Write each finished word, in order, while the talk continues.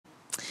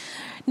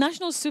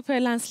National Super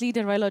Alliance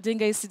leader Raila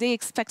Odinga is today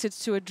expected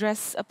to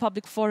address a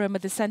public forum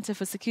at the Center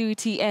for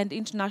Security and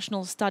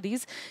International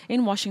Studies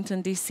in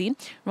Washington, D.C.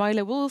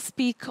 Raila will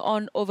speak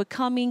on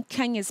overcoming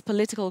Kenya's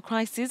political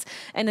crisis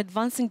and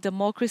advancing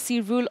democracy,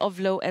 rule of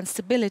law and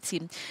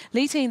stability.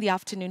 Later in the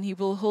afternoon, he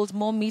will hold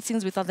more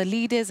meetings with other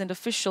leaders and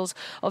officials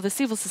of the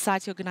civil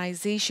society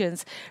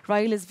organizations.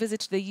 Raila's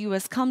visit to the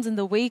U.S. comes in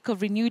the wake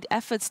of renewed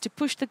efforts to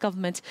push the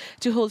government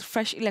to hold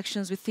fresh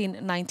elections within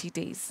 90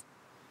 days.